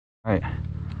All right,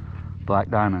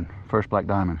 black diamond, first black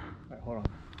diamond. All right, hold on.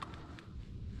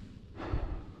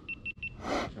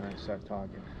 All right, start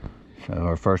talking. So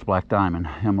our first black diamond,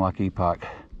 Hemlock Epoch.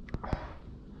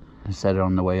 I set it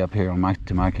on the way up here on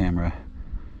to my camera.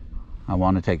 I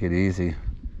want to take it easy,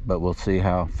 but we'll see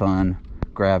how fun,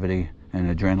 gravity,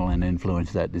 and adrenaline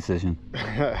influence that decision.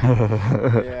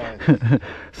 Yeah.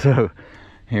 So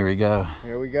here we go.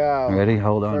 Here we go. Ready?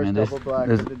 Hold on, man. This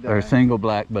is our single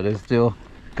black, but it's still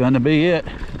gonna be it.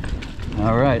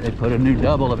 All right, they put a new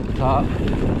double up at the top.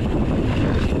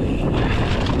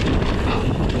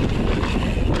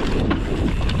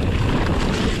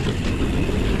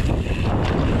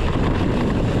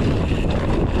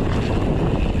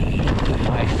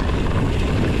 Nice.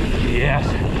 Yes.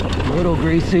 A little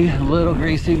greasy,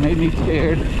 made me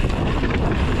scared.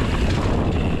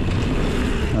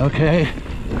 Okay.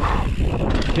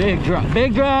 Big drop,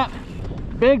 big drop,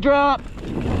 big drop.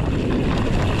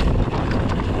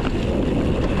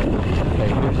 Okay,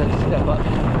 here's that step up.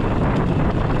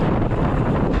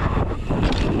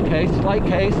 Okay, slight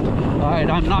case. All right,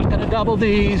 I'm not gonna double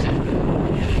these.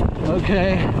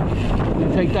 Okay,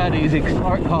 take that easy,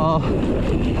 smart call.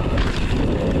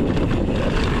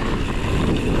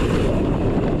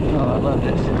 Oh, I love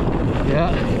this.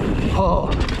 Yeah. Oh,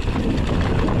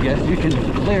 I guess you can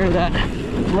clear that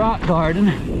rock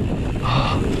garden.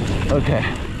 Oh, okay.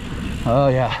 Oh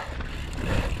yeah.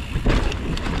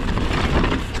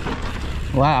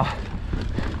 Wow.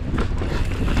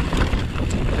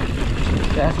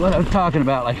 That's what I'm talking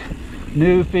about, like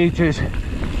new features.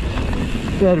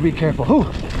 Better be careful. Ooh.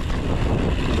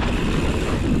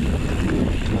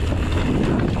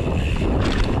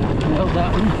 Nailed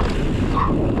that one.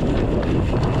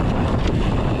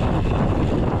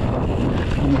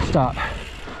 I'm gonna stop.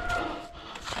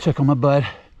 Check on my bud.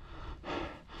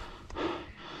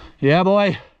 Yeah,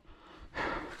 boy.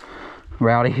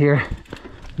 Rowdy here.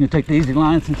 I'm gonna take the easy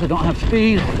line since I don't have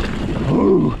speed.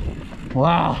 Ooh,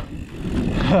 wow.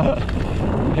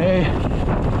 Okay.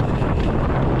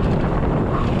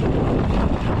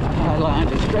 I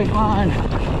lined a straight line.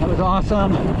 That was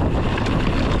awesome.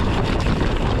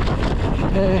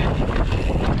 Okay.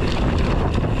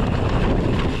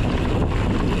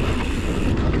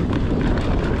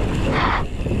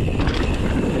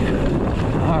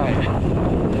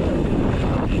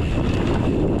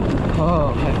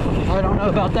 Oh, I don't know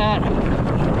about that.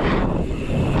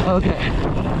 Okay,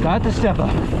 got the step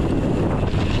up.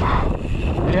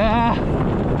 Yeah.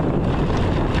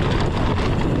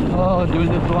 Oh, doing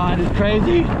this blind is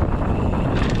crazy.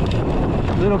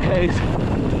 Little case.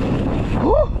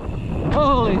 Woo!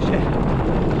 Holy shit.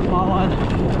 Small one.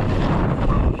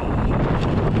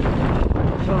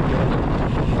 So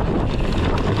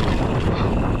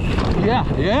good. Yeah,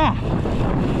 yeah.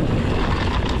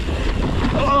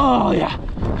 Oh yeah.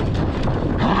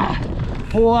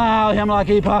 Wow, Hemlock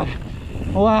Epoch.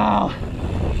 Wow.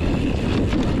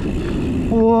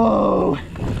 Whoa.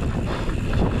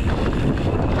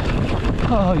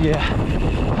 Oh yeah.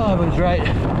 I was right.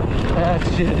 That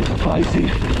shit is spicy.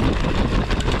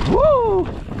 Woo.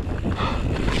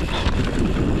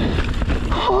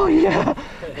 Oh yeah.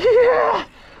 Yeah.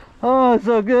 Oh,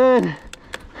 so good.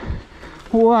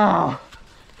 Wow.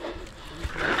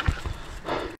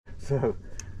 So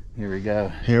here we go.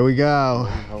 Here we go.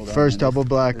 First double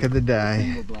black of the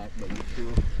day.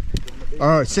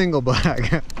 Or single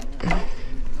black.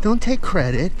 Don't take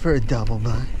credit for a double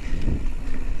black.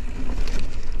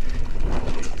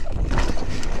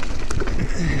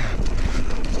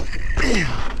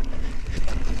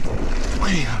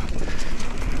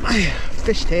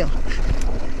 Fishtail.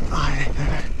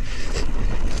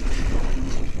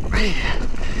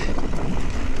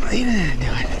 Lean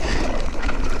into it.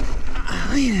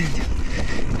 Lean into it.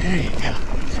 There you go.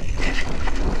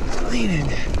 Lean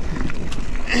into it.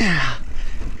 Yeah.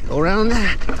 Go around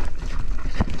that.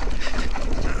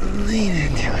 Lean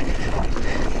into it.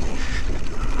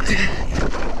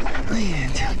 Lean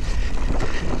into it.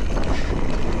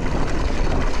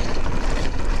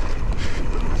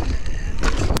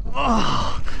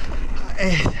 Oh.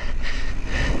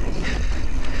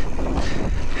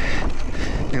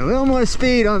 A little more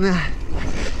speed on that.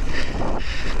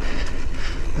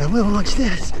 I will watch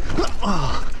this.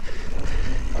 Oh.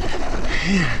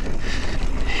 Yeah.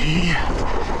 Yeah.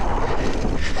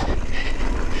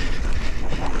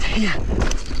 Yeah.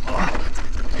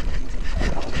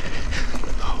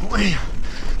 Oh. Wham.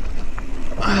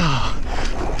 Oh.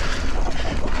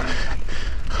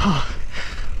 Oh.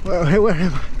 Where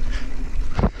am I?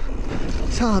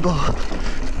 Solid ball.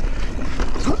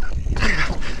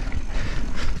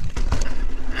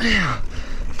 Yeah.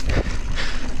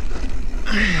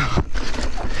 Yeah.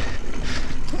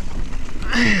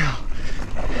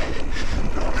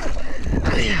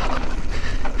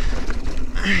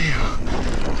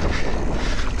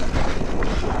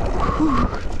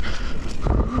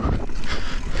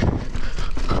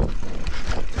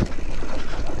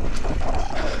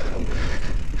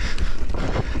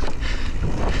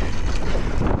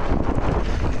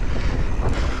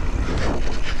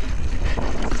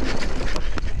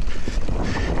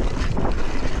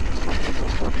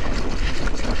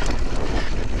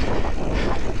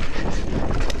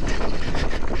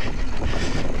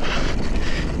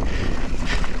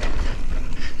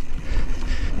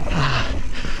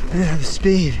 I have the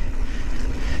speed.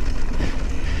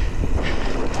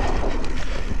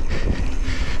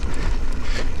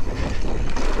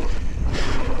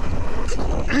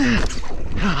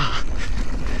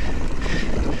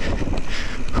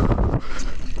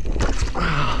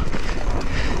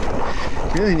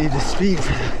 Really need the speed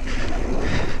for that.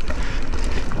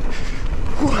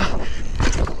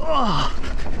 Oh,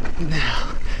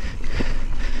 now.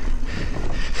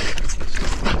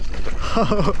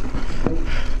 Oh.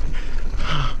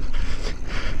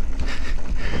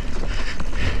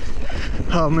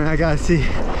 Oh man, I gotta see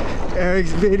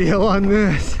Eric's video on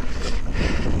this.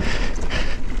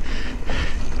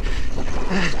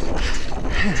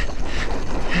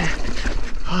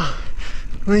 Oh,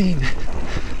 lean,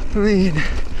 lean,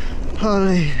 oh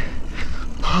lean.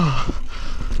 Oh,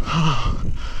 oh,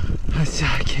 I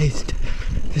cased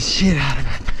the shit out of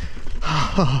it.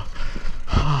 Oh,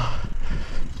 oh.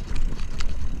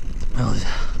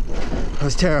 That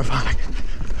was terrifying.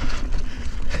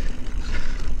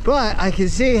 But I can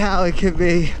see how it could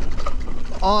be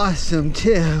awesome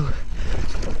too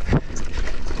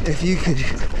if you could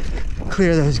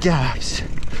clear those gaps.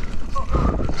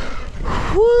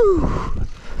 Woo!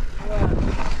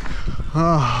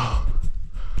 Oh.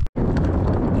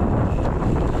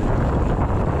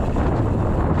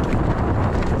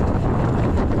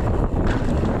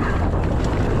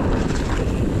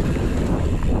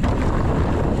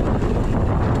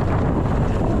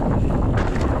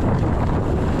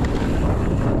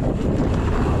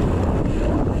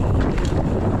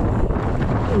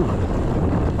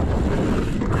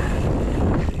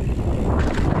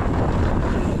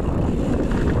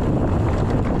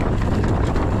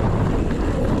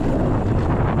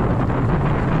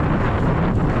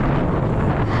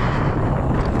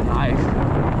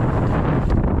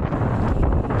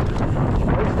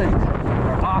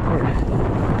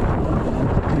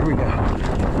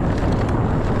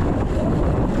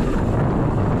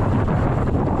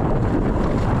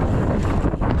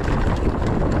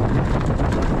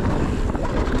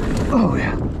 Oh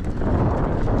yeah.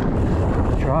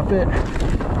 Drop it.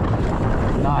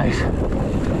 Nice.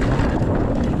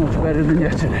 Much better than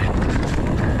yesterday.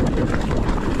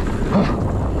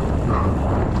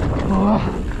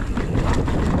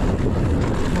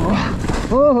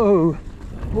 Whoa.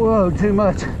 Whoa, too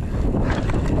much.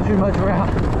 Too much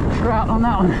route on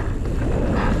that one.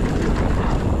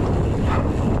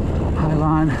 High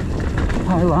line.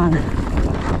 High line.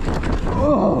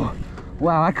 Oh.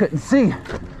 Wow, I couldn't see.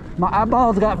 My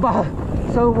eyeballs got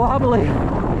so wobbly.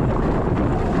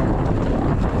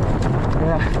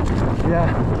 Yeah.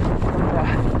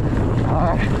 All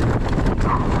right.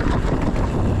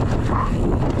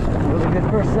 Really good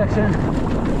first section.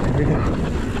 Here we go.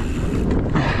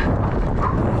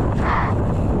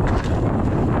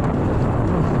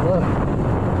 Slow.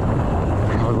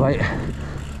 I'll wait.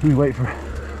 Let me wait for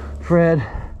Fred.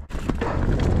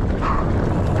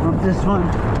 Bump this one.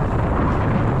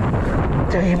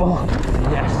 Table.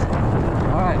 Yes.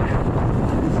 All right.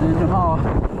 Let's end them all.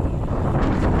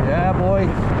 Yeah, boy.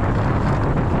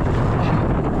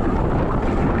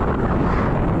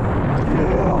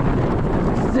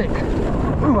 Yeah. Sick.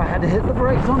 Ooh, I had to hit the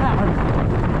brakes on that one.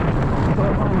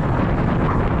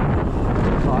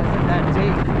 Oh, it's that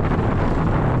deep.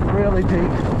 Really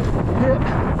deep. Hip.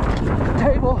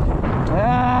 Table.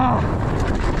 Ah.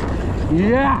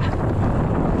 Yeah.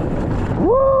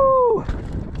 Woo.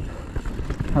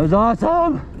 That was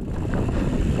awesome.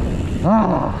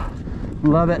 Ah,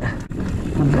 love it.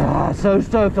 I'm so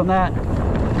stoked on that.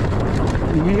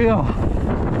 Yeah.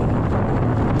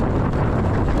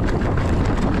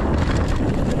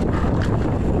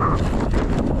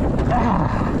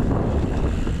 Ah,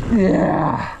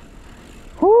 yeah.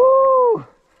 Woo.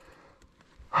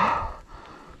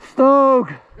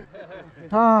 Stoked.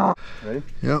 Ah. Ready?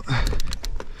 Yep.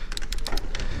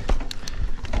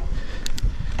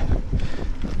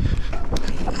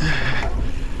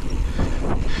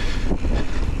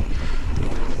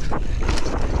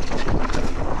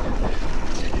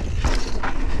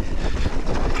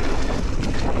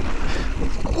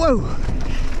 Whoa!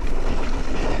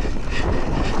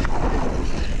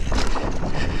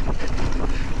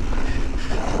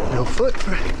 No foot.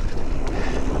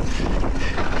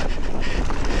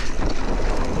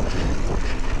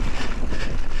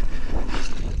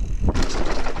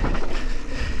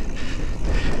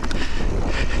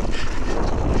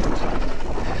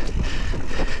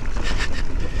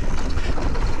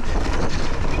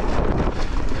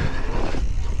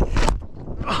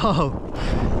 Oh.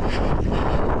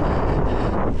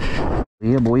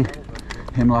 Yeah, boy.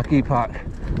 Hemlock Epoch,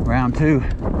 round 2.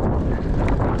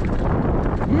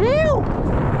 Ew!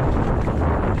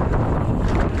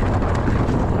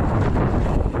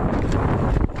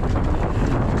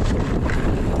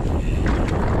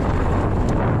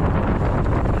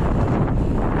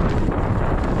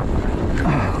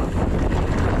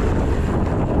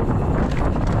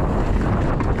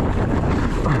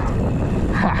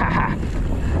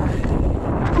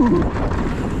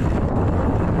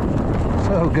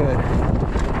 So good.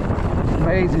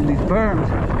 Amazing, these berms.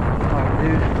 Alright,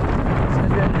 dude.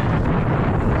 Send it.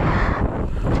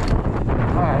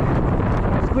 Alright.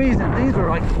 Squeezing. These were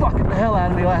like fucking the hell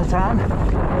out of me last time. I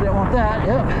didn't want that.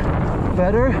 Yep.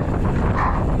 Better.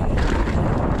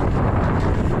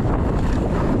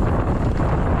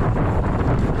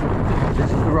 This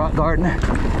is the rock garden.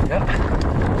 Yep.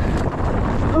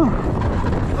 Ooh.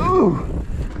 Ooh.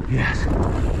 Yes.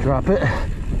 Drop it.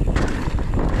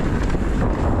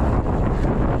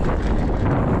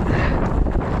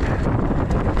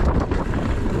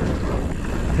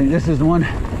 I think this is the one.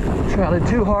 Tried it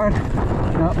too hard.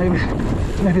 No,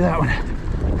 maybe that one.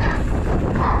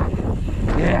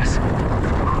 Yes.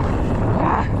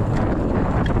 Ah.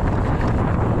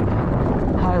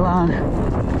 High line.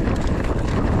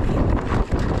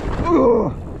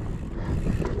 Ooh.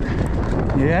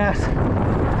 Yes.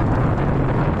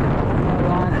 High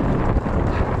line.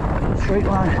 Straight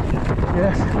line.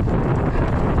 Yes.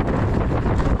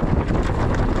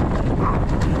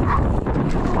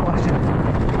 Watch it.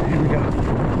 Here we go.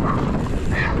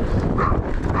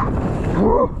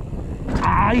 Whoa.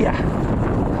 Ah, yeah.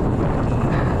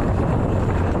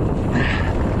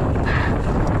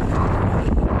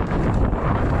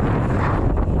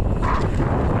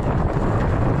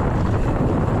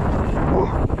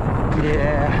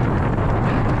 Yeah.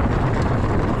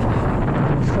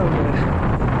 So good.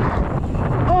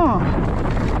 Oh.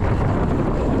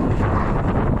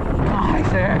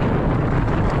 Nice, Eric.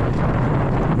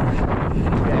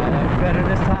 Yeah, that was better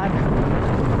this time.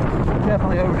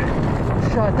 Definitely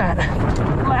overshot that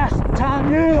last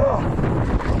time. Yeah.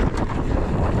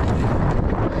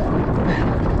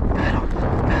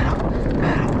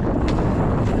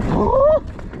 Oh.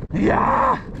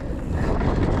 Yeah.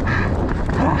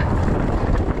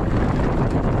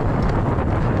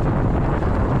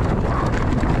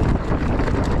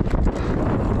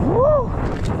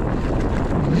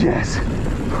 Yes.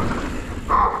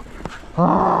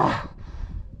 Ah.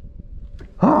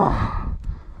 Ah.